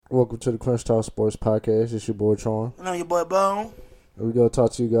Welcome to the Crunch Talk Sports Podcast. It's your boy Tron. And I'm your boy Bone. And we're going to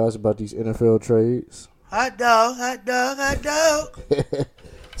talk to you guys about these NFL trades. Hot dog, hot dog, hot dog.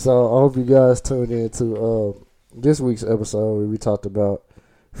 So I hope you guys tuned in to this week's episode where we talked about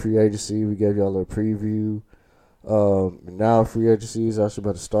free agency. We gave y'all a preview. Now free agency is actually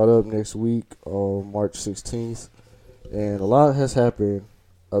about to start up next week on March 16th. And a lot has happened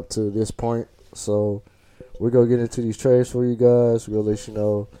up to this point. So we're going to get into these trades for you guys. We'll let you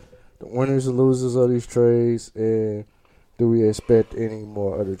know the winners and losers of these trades, and do we expect any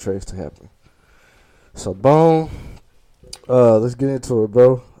more other trades to happen. So, Bone, let's get into it,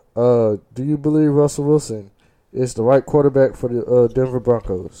 bro. Do you believe Russell Wilson is the right quarterback for the Denver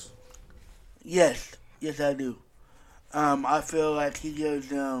Broncos? Yes, I do. I feel like he gives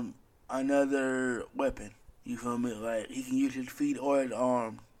them another weapon. You feel me? Like, he can use his feet or his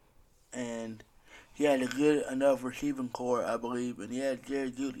arm. And he had a good enough receiving core, I believe, and he had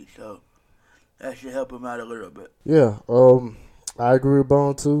Jerry Jeudy, so that should help him out a little bit. Yeah, I agree with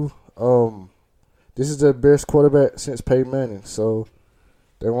Bone too. This is their best quarterback since Peyton Manning, so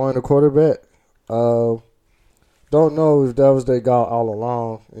they wanted a quarterback. Don't know if that was their goal all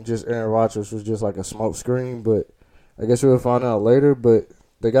along, and just Aaron Rodgers was just like a smoke screen, but I guess we'll find out later. But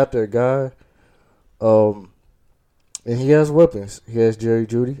they got their guy, and he has weapons. He has Jerry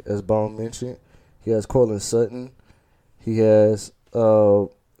Jeudy, as Bone mentioned. He has Cortland Sutton. He has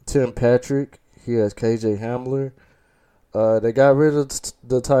Tim Patrick. He has KJ Hamler. They got rid of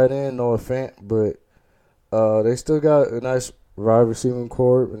the tight end, Noah Fant, but they still got a nice wide receiving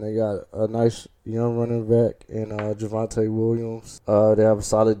core, and they got a nice young running back in Javonte Williams. They have a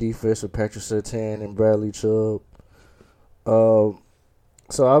solid defense with Patrick Surtain and Bradley Chubb. So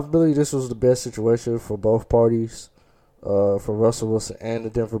I believe this was the best situation for both parties, for Russell Wilson and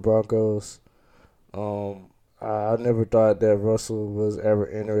the Denver Broncos. I never thought that Russell was ever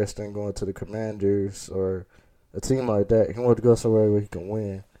interested in going to the Commanders or a team like that. He wanted to go somewhere where he can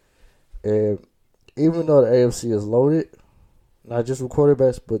win. And even though the AFC is loaded, not just with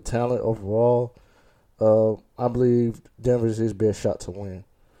quarterbacks, but talent overall, I believe Denver's his best shot to win.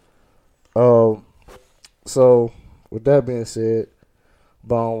 So, with that being said,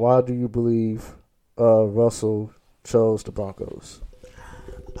 Bone, why do you believe Russell chose the Broncos?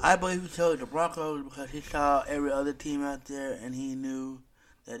 I believe he chose the Broncos because he saw every other team out there, and he knew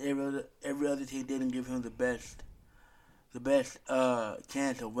that every other team didn't give him the best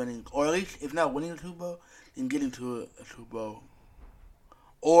chance of winning, or at least if not winning a Super Bowl, then getting to a Super Bowl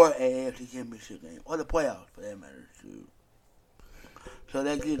or a AFC Championship game or the playoffs for that matter too. So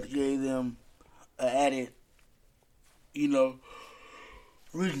that just gave them an added,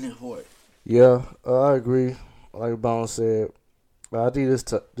 reasoning for it. Yeah, I agree. Like Bone said, I think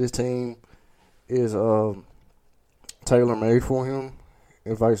this team is tailor made for him,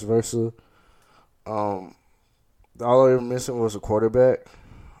 and vice versa. All they were missing was a quarterback.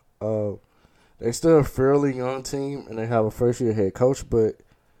 They still a fairly young team, and they have a first year head coach, but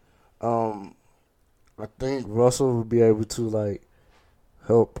I think Russell will be able to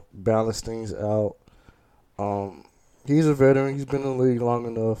help balance things out. He's a veteran. He's been in the league long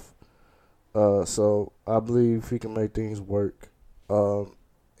enough, so I believe he can make things work.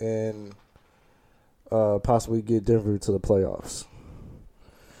 And possibly get Denver to the playoffs.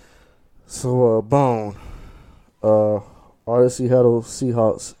 So, Bone, are the Seattle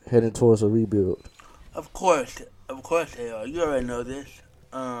Seahawks heading towards a rebuild? Of course they are. You already know this.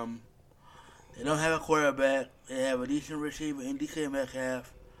 They don't have a quarterback. They have a decent receiver in DK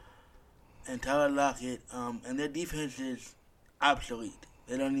Metcalf and Tyler Lockett, and their defense is obsolete.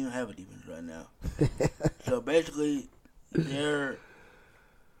 They don't even have a defense right now. So basically, they're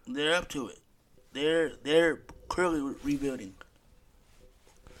up to it. They're clearly rebuilding.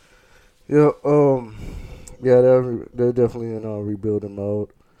 Yeah, they're definitely in rebuilding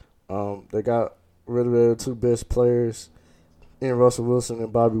mode. They got rid of their two best players in Russell Wilson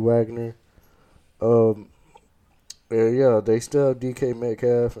and Bobby Wagner. They still have DK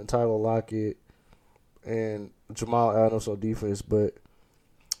Metcalf and Tyler Lockett and Jamal Adams on defense, but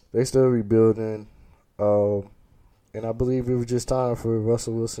they still rebuilding. And I believe it was just time for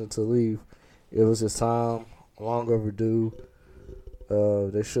Russell Wilson to leave. It was his time, long overdue.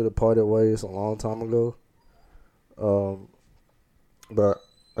 They should have parted ways a long time ago. But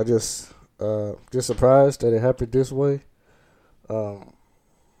I just surprised that it happened this way. But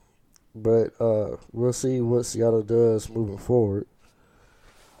we'll see what Seattle does moving forward.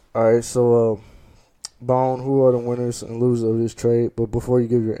 All right, so Bone, who are the winners and losers of this trade? But before you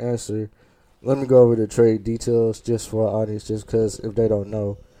give your answer, let me go over the trade details just for our audience, just because if they don't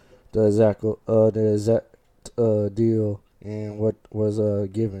know the exact deal and what was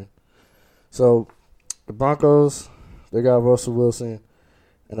given. So the Broncos, they got Russell Wilson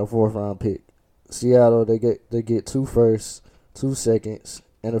and a 4th-round pick. Seattle, they get 2 firsts, 2 seconds,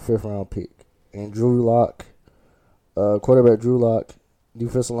 and a 5th-round pick. And Drew Lock, quarterback Drew Lock,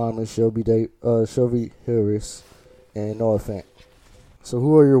 defensive lineman Shelby Harris, and Noah Fant. So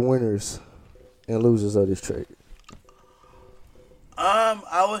who are your winners and losers of this trade?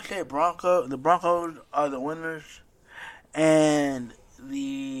 I would say Broncos. The Broncos are the winners, and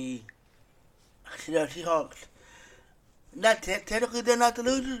the Seahawks. Not technically, they're not the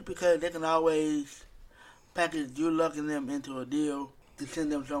losers because they can always package Drew Luck and them into a deal to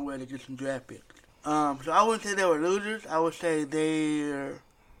send them somewhere to get some draft picks. So I wouldn't say they were losers. I would say they're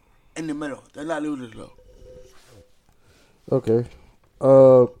in the middle. They're not losers though. Okay.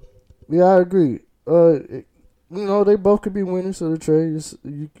 Yeah, I agree. They both could be winners of the trade.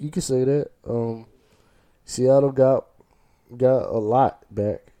 You could say that. Seattle got a lot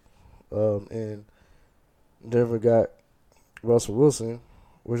back, and Denver got Russell Wilson,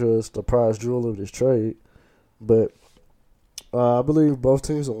 which was the prize jewel of this trade. But I believe both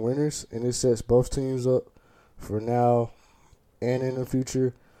teams are winners, and it sets both teams up for now and in the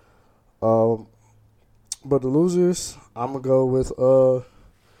future. But the losers, I'm gonna go with the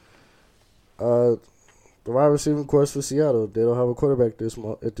wide receiving course for Seattle. They don't have a quarterback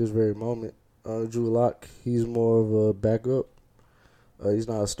at this very moment. Drew Lock, he's more of a backup. He's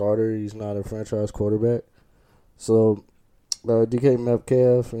not a starter. He's not a franchise quarterback. So DK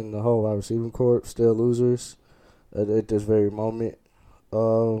Metcalf and the whole wide receiving corps still losers at this very moment.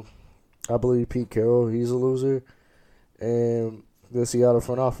 I believe Pete Carroll, he's a loser. And the Seattle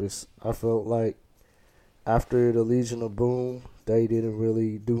front office, I felt like after the Legion of Boom, they didn't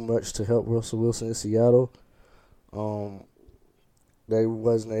really do much to help Russell Wilson in Seattle. They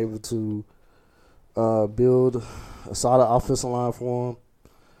wasn't able to build a solid offensive line for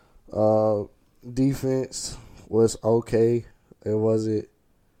him. Defense was okay. It wasn't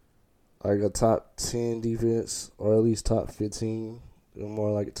like a top 10 defense or at least top 15. It was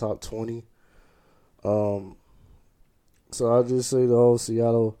more like a top 20. So I'll just say the whole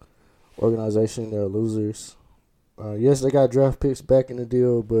Seattle organization, they're losers. Yes, they got draft picks back in the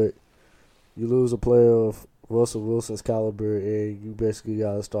deal, but you lose a player of Russell Wilson's caliber, and you basically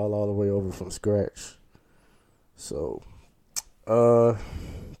got to start all the way over from scratch. So,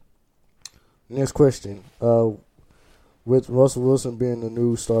 next question. With Russell Wilson being the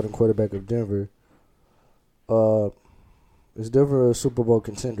new starting quarterback of Denver, is Denver a Super Bowl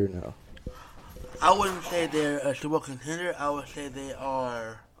contender now? I wouldn't say they're a Super Bowl contender. I would say they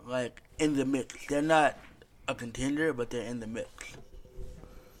are like in the mix. They're not a contender, but they're in the mix.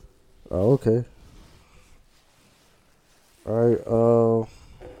 Oh, okay. All right.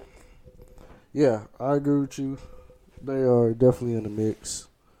 Yeah, I agree with you. They are definitely in the mix.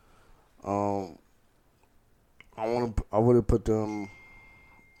 I wouldn't put them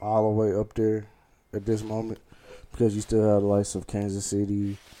all the way up there at this moment because you still have the likes of Kansas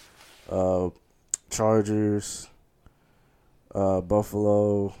City, Chargers,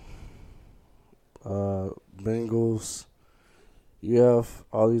 Buffalo, Bengals. You have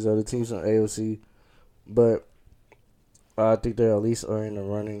all these other teams in AFC, but I think they at least are in the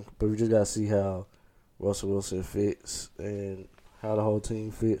running. But we just gotta see how Russell Wilson fits and how the whole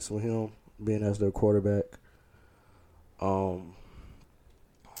team fits with him being as their quarterback. But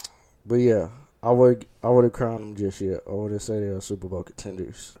yeah, I wouldn't crown them just yet. I wouldn't say they're Super Bowl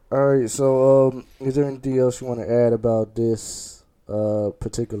contenders. All right, so is there anything else you want to add about this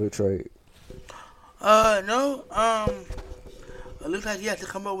particular trade? No. It looks like you have to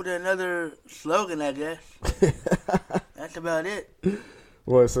come up with another slogan, I guess. That's about it.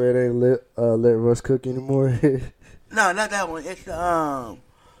 What? So it ain't let Russ cook anymore? No, not that one. It's the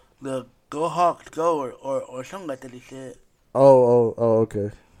Go Hawks Go or something like that. He said. Oh, okay.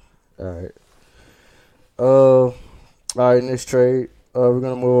 All right. Next trade. We're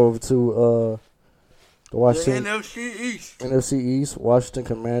gonna move over to the Washington The NFC East. Washington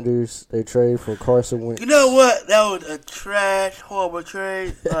Commanders. They trade for Carson Wentz. You know what? That was a trash, horrible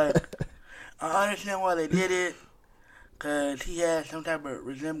trade. Like, I understand why they did it, cause he had some type of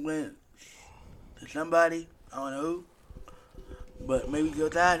resemblance to somebody. I don't know who, but maybe Joe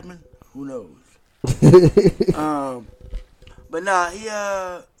Theismann. Who knows? But nah,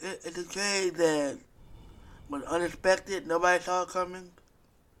 it's a trade that was unexpected. Nobody saw it coming,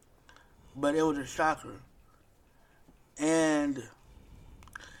 but it was a shocker. And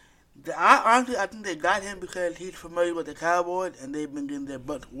I think they got him because he's familiar with the Cowboys, and they've been getting their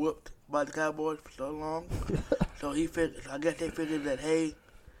butts whooped by the Cowboys for so long. I guess they figured that, hey,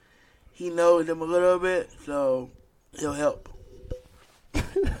 he knows them a little bit, so He'll help.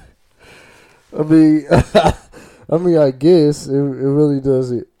 I mean, I guess it really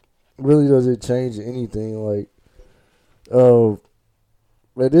doesn't change anything. Like,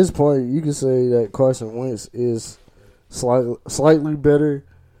 at this point, you can say that Carson Wentz is slightly better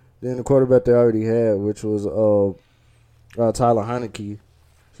than the quarterback they already had, which was Tyler Heineke.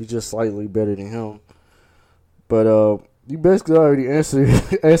 He's just slightly better than him. But you basically already answered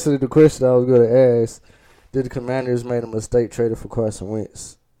the question I was going to ask. Did the Commanders made a mistake trading for Carson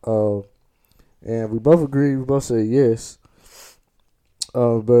Wentz? And we both agreed. We both said yes.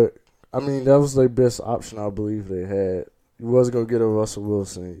 But, I mean, that was their best option, I believe they had. You wasn't going to get a Russell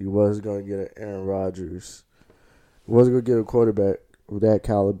Wilson. You wasn't going to get an Aaron Rodgers. You wasn't going to get a quarterback with that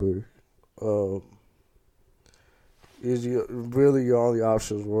caliber. Really your only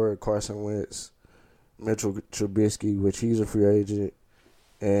options were Carson Wentz, Mitchell Trubisky, which he's a free agent,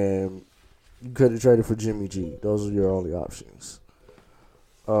 and you could have traded for Jimmy G. Those are your only options.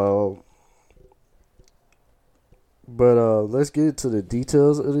 But let's get into the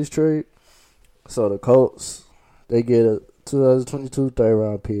details of this trade. So the Colts, they get a 2022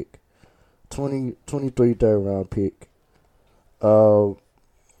 third-round pick, 2023 third-round pick.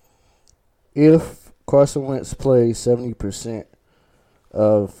 If Carson Wentz plays 70%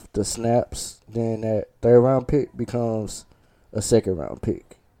 of the snaps, then that third-round pick becomes a second-round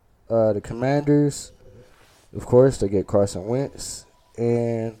pick. The Commanders, of course, they get Carson Wentz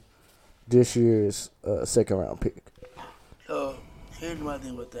and this year's second-round pick. So here's my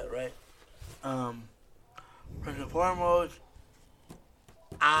thing with that, right? First and foremost,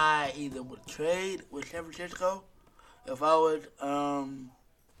 I either would trade with San Francisco if I was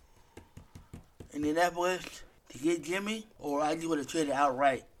Indianapolis to get Jimmy, or I just would have traded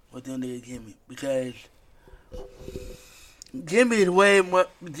outright with them to get Jimmy, because Jimmy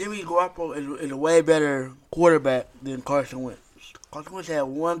Garoppolo is a way better quarterback than Carson Wentz. Carson Wentz had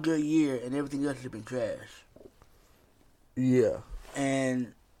one good year and everything else has been trash. Yeah.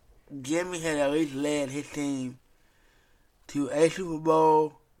 And Jimmy had at least led his team to a Super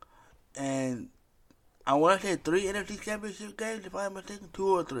Bowl and I want to say 3 NFC Championship games, if I'm mistaken, 2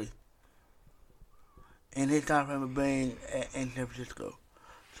 or 3. In his time frame of being in San Francisco.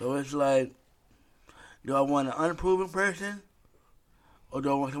 So it's like, do I want an unproven person or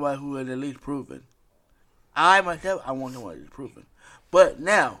do I want somebody who is at least proven? I want somebody who's proven. But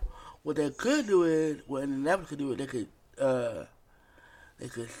now, what they could do is, what Indianapolis could do is they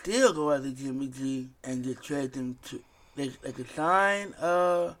could still go after Jimmy G and just trade them to. They could sign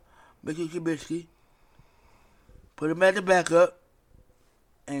Mitchell Trubisky, put him at the backup,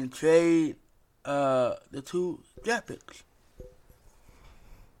 and trade the 2 draft picks.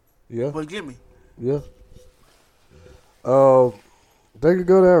 Yeah. For Jimmy. Yeah. They could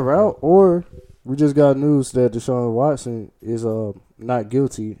go that route, or we just got news that Deshaun Watson is not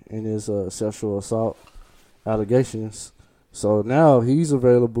guilty in his sexual assault allegations. So now he's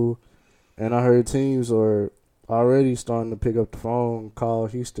available, and I heard teams are already starting to pick up the phone, call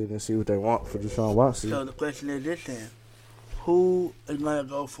Houston, and see what they want for Deshaun Watson. So the question is this then. Who is going to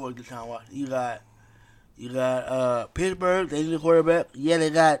go for Deshaun Watson? You got Pittsburgh, they need a quarterback. Yeah, they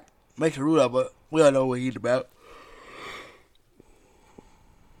got Mason Rudolph, but we all know what he's about.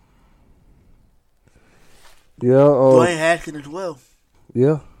 Yeah. Dwayne Haskins as well.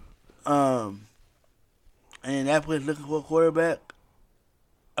 Yeah. And that place looking for a quarterback.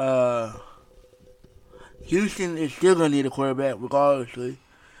 Houston is still going to need a quarterback regardlessly.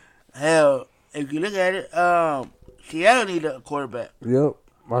 Hell, if you look at it, Seattle need a quarterback. Yep.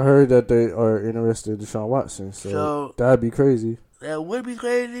 I heard that they are interested in Deshaun Watson, so that'd be crazy. That would be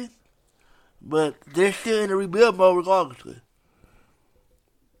crazy, but they're still in the rebuild mode regardlessly.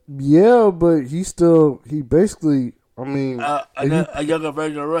 Yeah, but he basically, I mean... a younger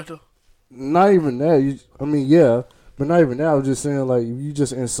version of Russell? Not even that. Yeah, but not even that. I was just saying, like, if you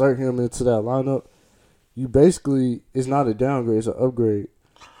just insert him into that lineup, you basically, it's not a downgrade, it's an upgrade.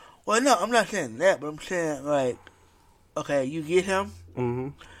 Well, no, I'm not saying that, but I'm saying, like, okay, you get him. Mm-hmm.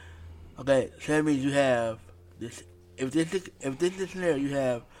 Okay, so that means you have this. If this is the scenario, you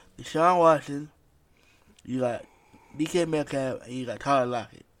have Deshaun Watson, you got DK Metcalf, and you got Tyler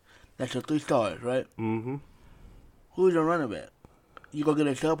Lockett. That's your 3 stars, right? Mm-hmm. Who's your running back? You gonna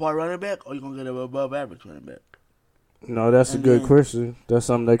get a subpar running back, or you gonna get an above average running back? No, that's a good question. That's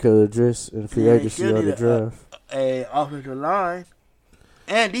something they could address in free agency or the draft. A offensive line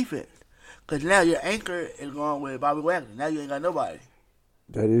and defense, because now your anchor is going with Bobby Wagner. Now you ain't got nobody.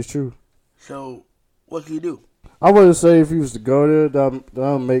 That is true. So what can you do? I wouldn't say if he was to go there,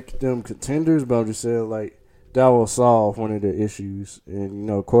 that'll make them contenders, but I'm just saying, like, that will solve one of the issues.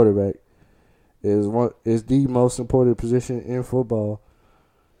 And, quarterback is the most important position in football.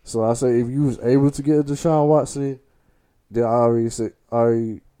 So I say if you was able to get a Deshaun Watson, then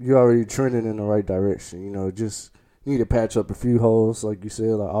you already trending in the right direction. You know, just need to patch up a few holes, like you said,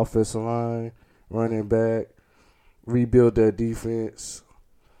 like offensive line, running back, rebuild that defense.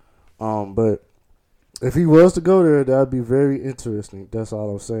 But if he was to go there, that'd be very interesting. That's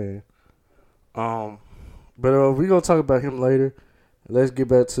all I'm saying. But we're gonna talk about him later. Let's get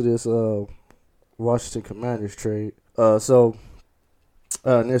back to this Washington Commanders trade.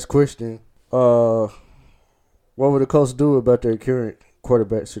 Next question. What would the Colts do about their current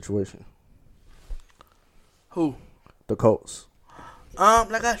quarterback situation? Who? The Colts.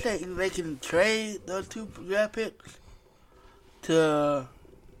 Like I said, they can trade those 2 draft picks to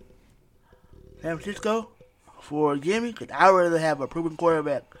San Francisco for Jimmy, because I'd rather have a proven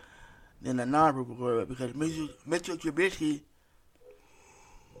quarterback than a non-proven quarterback, because Mitchell Trubisky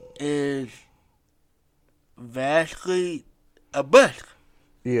is vastly a bust.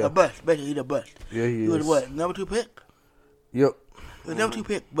 Yeah. A bust. Basically, he's a bust. Yeah, he was is. what, number 2 pick? Yep. He was number 2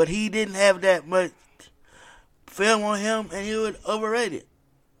 pick, but he didn't have that much film on him, and he was overrated.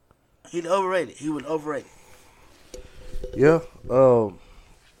 He was overrated. Yeah.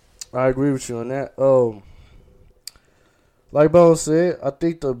 I agree with you on that. Like Bo said, I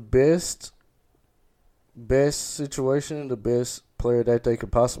think the best situation, the best player that they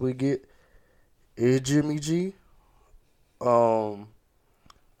could possibly get is Jimmy G.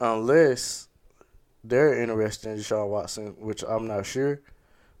 Unless they're interested in Deshaun Watson, which I'm not sure.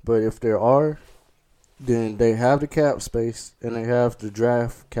 But if there are, then they have the cap space and they have the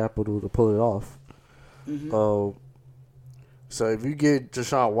draft capital to pull it off. Mm-hmm. So if you get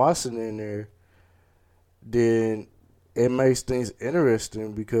Deshaun Watson in there, then it makes things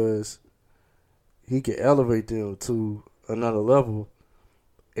interesting because he can elevate them to another level.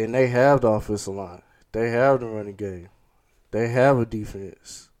 And they have the offensive line. They have the running game. They have a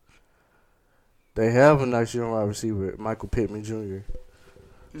defense. They have a nice young wide receiver, Michael Pittman Jr.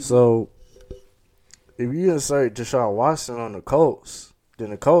 Mm-hmm. So if you insert Deshaun Watson on the Colts, then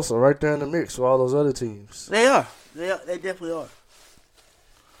the Colts are right there in the mix with all those other teams. They are. They definitely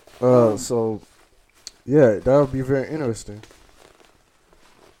are. So yeah, that would be very interesting.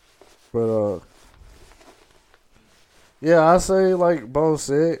 But yeah, I say like Bo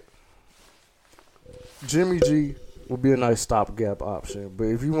said, Jimmy G would be a nice stopgap option. But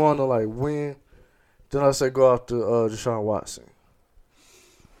if you want to like win, then I say go after Deshaun Watson.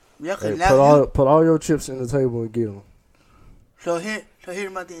 Yeah, hey, put all your chips in the table and get him. So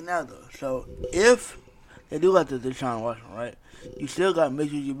here's my thing now though. So if they do got the Deshaun Watson, right? You still got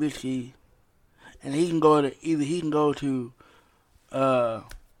Mitchell Trubisky, and he can go to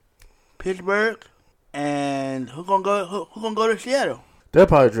Pittsburgh, and who gonna go to Seattle? They'll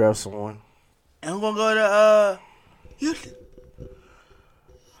probably draft someone. And who gonna go to Houston?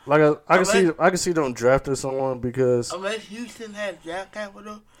 Like I can see them drafting someone because unless Houston has draft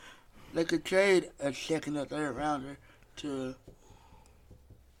capital, they could trade a second or third rounder to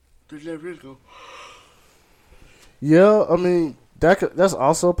San Francisco. Yeah, I mean that's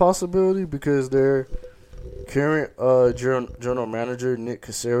also a possibility because their current general manager Nick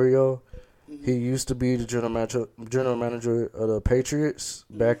Caserio, he used to be the general manager of the Patriots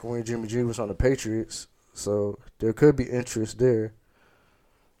back when Jimmy G was on the Patriots. So there could be interest there,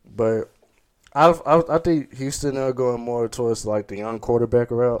 but I think Houston are going more towards like the young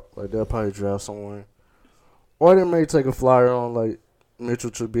quarterback route. Like they'll probably draft someone, or they may take a flyer on like Mitchell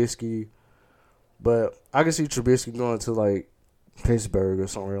Trubisky. But I can see Trubisky going to like Pittsburgh or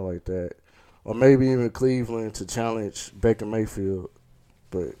somewhere like that, or maybe even Cleveland to challenge Baker Mayfield.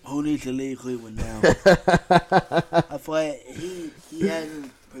 But who needs to leave Cleveland now? I feel like he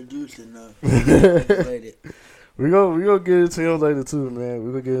hasn't produced enough. We gonna get into him later too, man.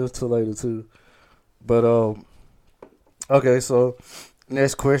 We gonna get into later too. But okay. So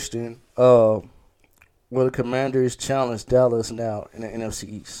next question: will the Commanders challenge Dallas now in the NFC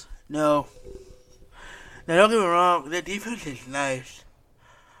East? No. Now don't get me wrong, their defense is nice.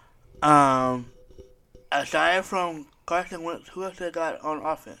 Aside from Carson Wentz, who else they got on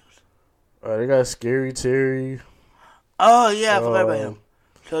offense? They got Scary Terry. Oh yeah, I forgot about him.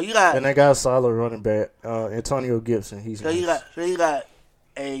 So you got and they got a solid running back, Antonio Gibson. He's nice. You got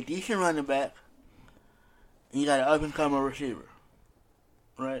a decent running back, and you got an up and coming receiver,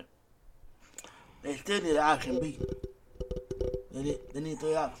 right? They still need an option B. They need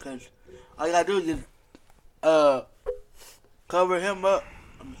 3 options because all you gotta do is just cover him up,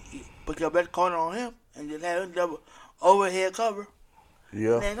 put your best corner on him, and just have him double overhead cover.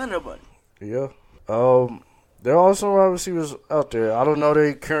 Yeah. They ain't got nobody. Yeah. There are some wide receivers out there. I don't know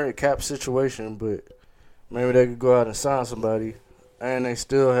their current cap situation, but maybe they could go out and sign somebody. And they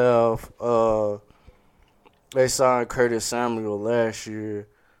still have they signed Curtis Samuel last year,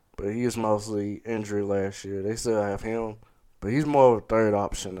 but he was mostly injured last year. They still have him, but he's more of a third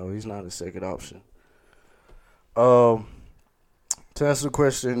option though. He's not a second option. To answer the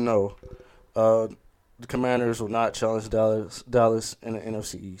question, no. The Commanders will not challenge Dallas in the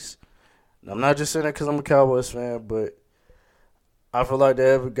NFC East. Now, I'm not just saying that because I'm a Cowboys fan, but I feel like they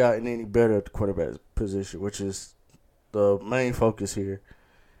haven't gotten any better at the quarterback position, which is the main focus here.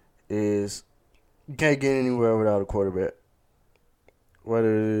 Is you can't get anywhere without a quarterback.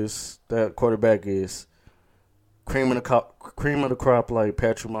 Whether it is that quarterback is cream of the crop like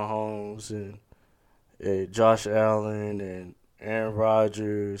Patrick Mahomes and Josh Allen and Aaron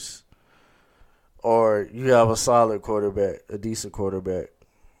Rodgers, or you have a solid quarterback, a decent quarterback.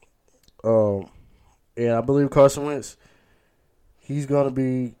 And I believe Carson Wentz, he's going to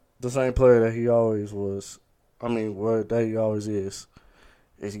be the same player that he always was. That he always is.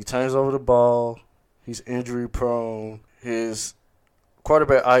 Is he turns over the ball, he's injury prone, his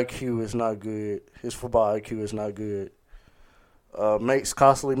quarterback IQ is not good, his football IQ is not good, makes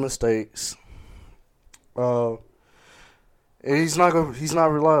costly mistakes, and he's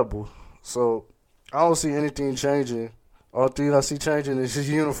not reliable. So I don't see anything changing. All thing I see changing is his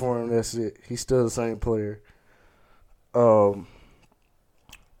uniform. That's it. He's still the same player. So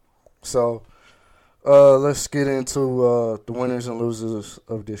let's get into the winners and losers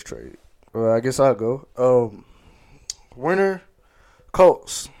of this trade. I guess I'll go. Winner,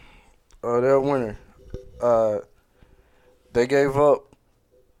 Colts. They're a winner. They gave up.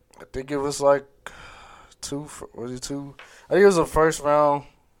 I think it was like two? I think it was a first round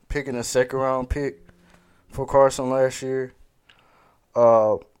pick and a second round pick for Carson last year.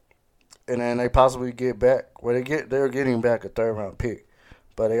 And then they possibly get back. They're getting back a third round pick,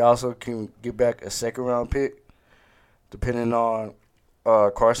 but they also can get back a second round pick, depending on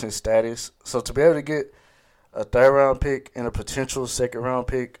Carson's status. So to be able to get a third round pick and a potential second round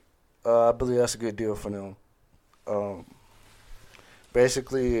pick, I believe that's a good deal for them.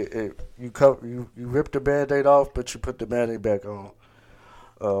 Basically, you rip the Band-Aid off, but you put the Band-Aid back on.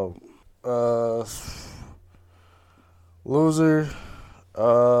 Loser,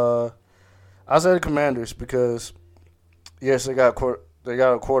 I say the Commanders because yes, they got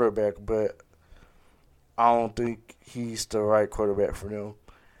a quarterback, but I don't think he's the right quarterback for them,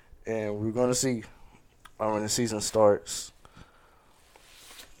 and we're gonna see when the season starts.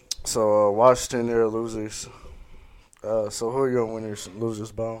 So Washington, they're losers. So who are your winners and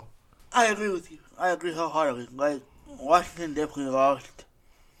losers, Bob? I agree with you. I agree wholeheartedly. Like, Washington definitely lost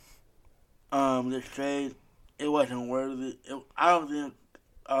this trade. It wasn't worth it. I don't think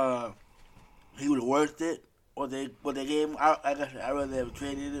he was worth it. What they gave him. Like I said, I rather have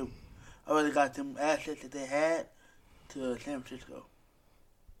traded him. I rather got them assets that they had to San Francisco.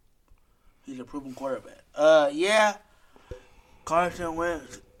 He's a proven quarterback. Yeah, Carson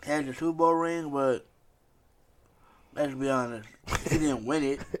Wentz had the Super Bowl ring, but let's be honest, he didn't win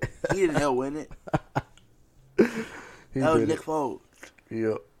it. He didn't help win it. That was Nick Foles.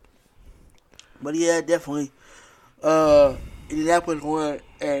 Yep. But yeah, definitely. Indianapolis won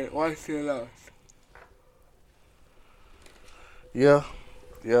and Washington lost. Yeah.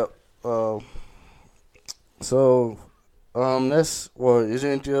 Yep. Is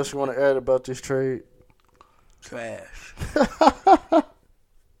there anything else you want to add about this trade? Trash.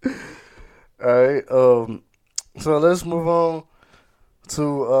 Alright, so let's move on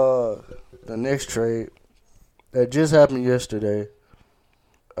to the next trade that just happened yesterday.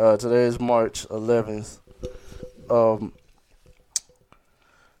 Today is March 11th.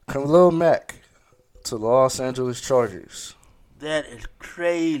 Khalil Mack to Los Angeles Chargers. That is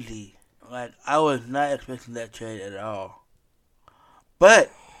crazy. Like, I was not expecting that trade at all.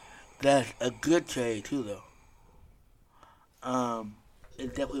 But that's a good trade too, though.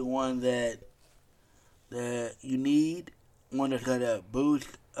 It's definitely one that you need. One that's gonna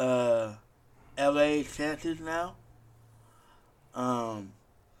boost LA's chances now. And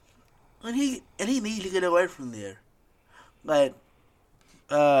he needs to get away from there. Like,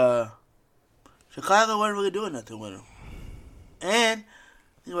 Chicago wasn't really doing nothing with him. And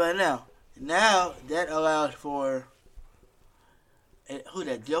right now that allows for who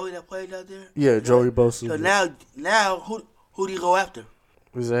that Joey that plays out there? Yeah, Joey Bosa. So now who do you go after?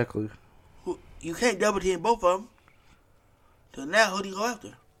 Exactly. You can't double team both of them. So now who do you go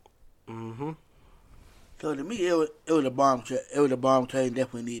after? Mm-hmm. So to me, it was a bomb trade. It was a bomb trade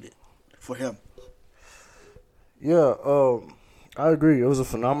definitely needed for him. Yeah, I agree. It was a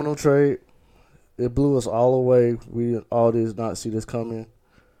phenomenal trade. it blew us all away. We all did not see this coming.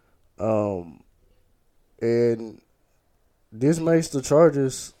 And this makes the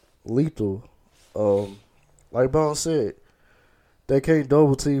Chargers lethal. Like Bone said, they can't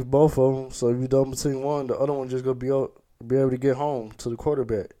double team both of them. So if you double team one, the other one just gonna be able to get home to the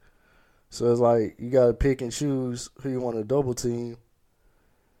quarterback. So it's like you gotta pick and choose who you want to double team,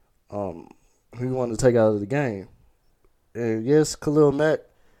 who you want to take out of the game. And yes, Khalil Mack,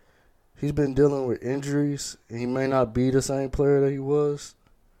 he's been dealing with injuries. He may not be the same player that he was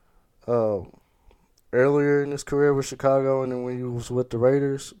earlier in his career with Chicago and then when he was with the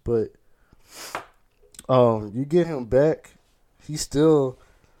Raiders. But you get him back, he's still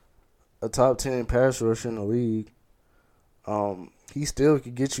a top 10 pass rusher in the league. He still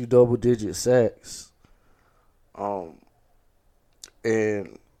could get you double-digit sacks. And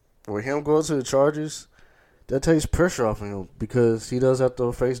with him going to the Chargers, that takes pressure off of him because he doesn't have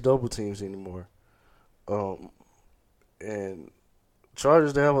to face double teams anymore. And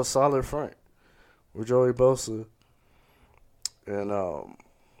Chargers, they have a solid front with Joey Bosa. And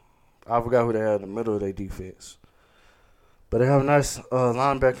I forgot who they had in the middle of their defense. But they have a nice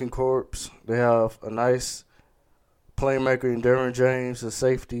linebacking corps. They have a nice playmaker in Derwin James, a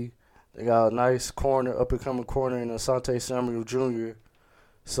safety. They got a nice corner, up-and-coming corner in Asante Samuel Jr.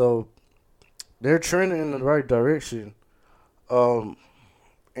 So they're trending in the right direction. And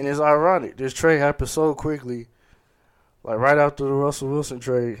it's ironic. This trade happened so quickly. Like right after the Russell Wilson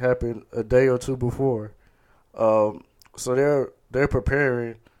trade happened a day or two before. So they're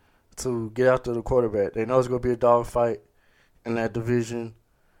preparing to get after the quarterback. They know it's going to be a dogfight in that division.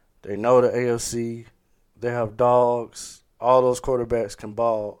 They know the AFC. They have dogs. All those quarterbacks can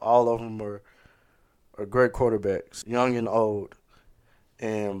ball. All of them are great quarterbacks, young and old.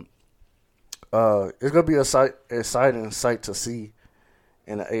 And it's going to be exciting sight to see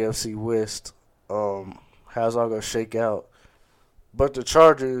in the AFC West. How it's all going to shake out. But the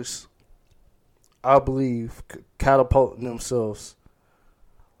Chargers, I believe, catapulting themselves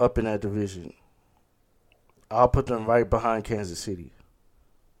up in that division. I'll put them right behind Kansas City.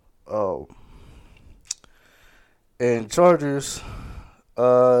 And Chargers,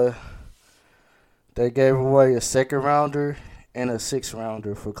 they gave away a second rounder and a sixth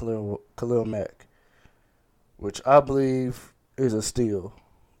rounder for Khalil Mack, which I believe is a steal.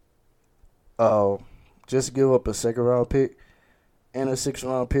 Just give up a second round pick and a sixth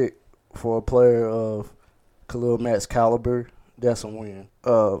round pick for a player of Khalil Mack's caliber, that's a win.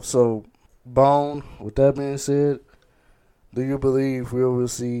 So, Bone, with that being said, do you believe we will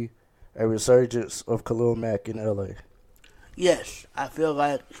see a resurgence of Khalil Mack in LA? Yes, I feel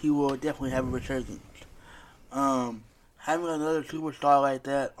like he will definitely have a resurgence. Having another superstar like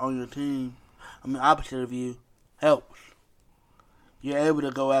that on your team, opposite of you, helps. You're able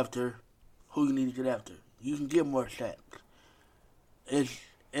to go after who you need to get after. You can get more sacks. It's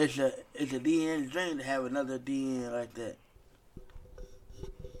a DN's dream to have another DN like that.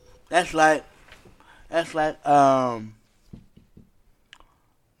 That's like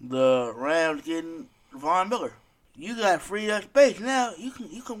the Rams getting Von Miller. You got freed up space now. You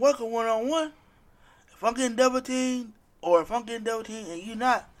can work a 1-on-1. If I'm getting double teamed, or if I'm getting double teamed and you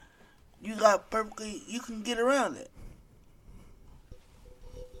not, you can get around it.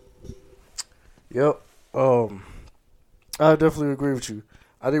 Yep. I definitely agree with you.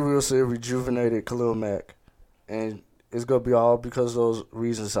 I think we will see a rejuvenated Khalil Mack, and it's gonna be all because of those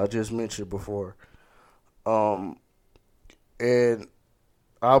reasons I just mentioned before. And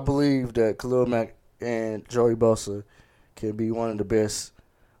I believe that Khalil Mack and Joey Bosa can be one of the best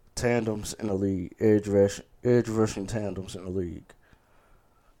tandems in the league, edge rushing tandems in the league.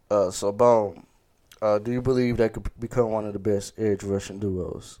 So, Bone, do you believe that could become one of the best edge rushing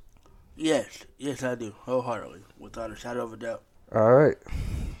duos? Yes, I do, wholeheartedly, without a shadow of a doubt. All right.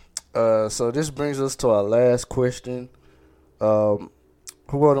 So this brings us to our last question. Who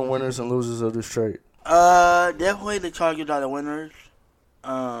are the winners and losers of this trade? Definitely the Chargers are the winners.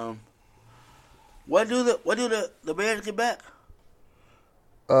 What do the Bears get back?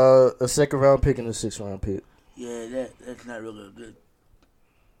 A second round pick and a sixth round pick. Yeah, that's not really a good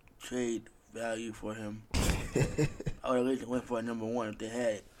trade value for him. I would at least went for a number one if they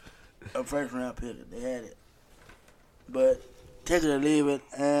had it. A first round pick if they had it. But take it or leave it,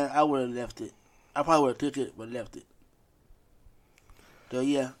 and I would have left it. I probably would have took it but left it. So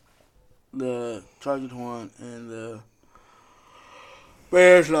yeah, the Chargers won and the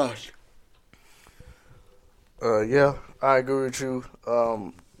Bears lost. Yeah, I agree with you.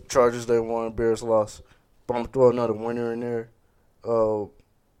 Chargers, they won, Bears lost. But I'm going to throw another winner in there.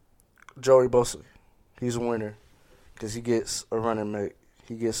 Joey Bosa, he's a winner because he gets a running mate.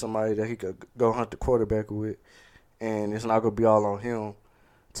 he gets somebody that he could go hunt the quarterback with, and it's not going to be all on him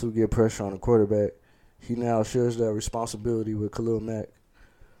to get pressure on the quarterback. He now shares that responsibility with Khalil Mack.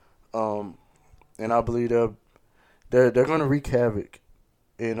 And I believe they're going to wreak havoc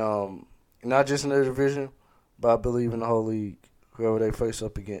in not just in their division, but I believe in the whole league. Whoever they face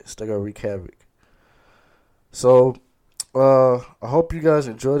up against, they're going to wreak havoc. So, I hope you guys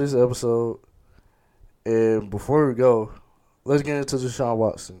enjoyed this episode. And before we go, let's get into Deshaun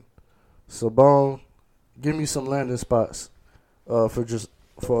Watson. So, Bone, give me some landing spots for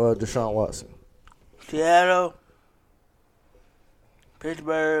Deshaun Watson. Seattle,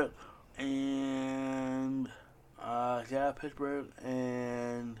 Pittsburgh, and Pittsburgh,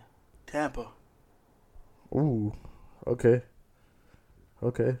 and Tampa. Ooh, okay.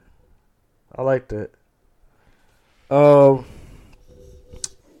 I like that. My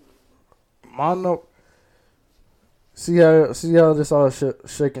note. See how this all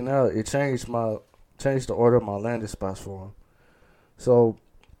shaking out. It changed the order of my landing spots for him. So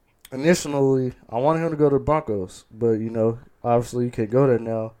initially, I wanted him to go to the Broncos, but obviously he can't go there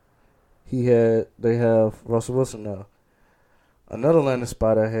now. They have Russell Wilson now. Another landing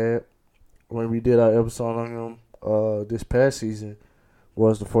spot I had when we did our episode on him this past season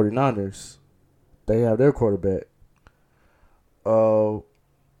was the 49ers. They have their quarterback. So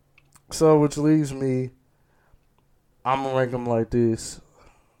which leaves me, I'm going to rank them like this.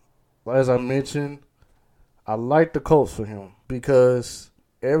 As I mentioned, I like the Colts for him because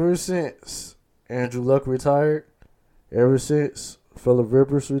ever since Andrew Luck retired, ever since Phillip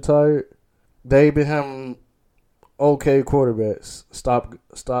Rivers retired, they've been having okay quarterbacks,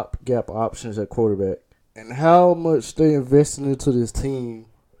 stop-gap options at quarterback. And how much they invested into this team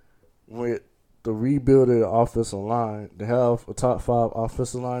with the rebuild of the offensive line. They have a top 5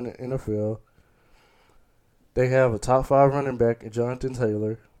 offensive line in the NFL. They have a top 5 running back in Jonathan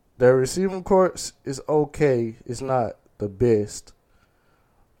Taylor. Their receiving corps is okay. It's not the best.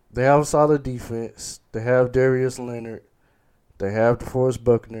 They have a solid defense. They have Darius Leonard. They have DeForest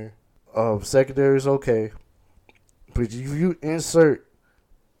Buckner. Secondary is okay. But if you insert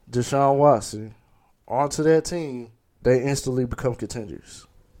Deshaun Watson onto that team, they instantly become contenders.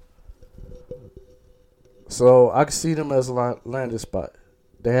 So I can see them as a landing spot.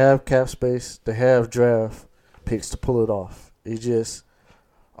 They have cap space. They have draft picks to pull it off. It's just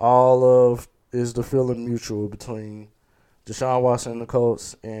is the feeling mutual between Deshaun Watson and the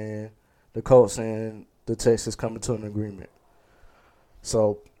Colts and the Texans coming to an agreement.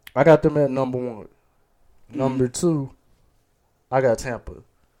 So I got them at number 1. Number 2, I got Tampa.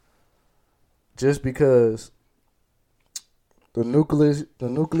 Just because the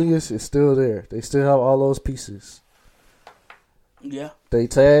nucleus is still there. They still have all those pieces. Yeah. They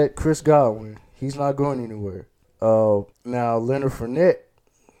tagged Chris Godwin. He's not going anywhere. Now Leonard Fournette,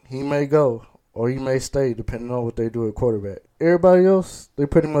 he may go or he may stay depending on what they do at quarterback. Everybody else, they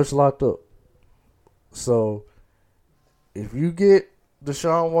pretty much locked up. So if you get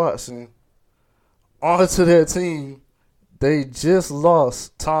Deshaun Watson onto that team, they just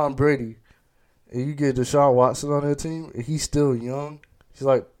lost Tom Brady. And you get Deshaun Watson on that team, and he's still young. He's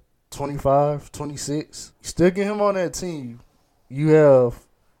like 25, 26. You still get him on that team, your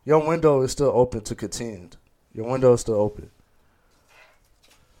window is still open to contend. Your window is still open.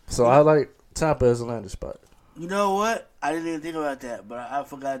 So I like Tampa as a landing spot. You know what? I didn't even think about that, but I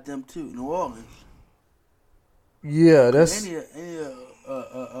forgot them too. New Orleans. Yeah, that's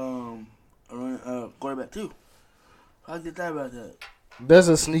quarterback too. I did that about that. That's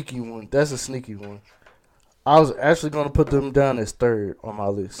a sneaky one. I was actually going to put them down as 3rd on my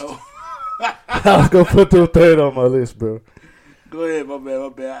list. Oh. I was going to put them 3rd on my list, bro. Go ahead, my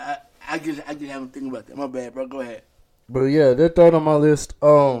bad. I just haven't think about that. My bad, bro. Go ahead. But yeah, they're 3rd on my list.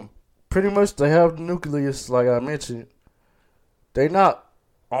 Pretty much they have the nucleus, like I mentioned. They're not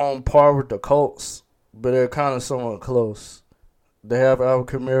on par with the Colts, but they're kind of somewhat close. They have Alvin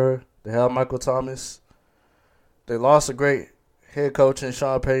Kamara. They have Michael Thomas. They lost a great head coach and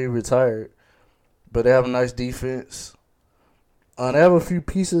Sean Payton retired, but they have a nice defense. They have a few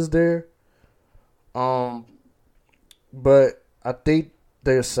pieces there. But I think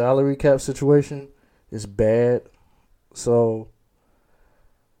their salary cap situation is bad. So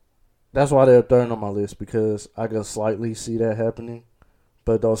that's why they're 3rd on my list, because I can slightly see that happening.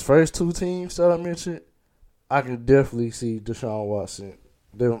 But those first 2 teams that I mentioned, I can definitely see Deshaun Watson.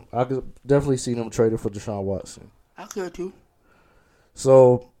 I could definitely see them traded for Deshaun Watson. I could too.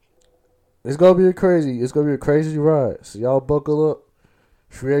 So it's gonna be a crazy ride. So y'all buckle up.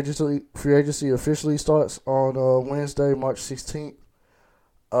 Free agency officially starts on Wednesday, March 16th.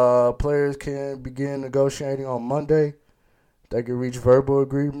 Players can begin negotiating on Monday. They can reach verbal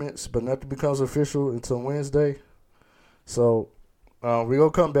agreements, but nothing becomes official until Wednesday. So we're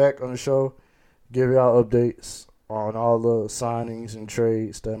going to come back on the show, give y'all updates on all the signings and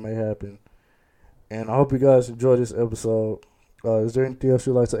trades that may happen. And I hope you guys enjoy this episode. Is there anything else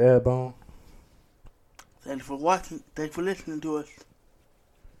you'd like to add, Bone? Thanks for watching. Thanks for listening to us.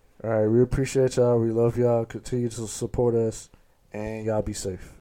 All right, we appreciate y'all. We love y'all. Continue to support us, and y'all be safe.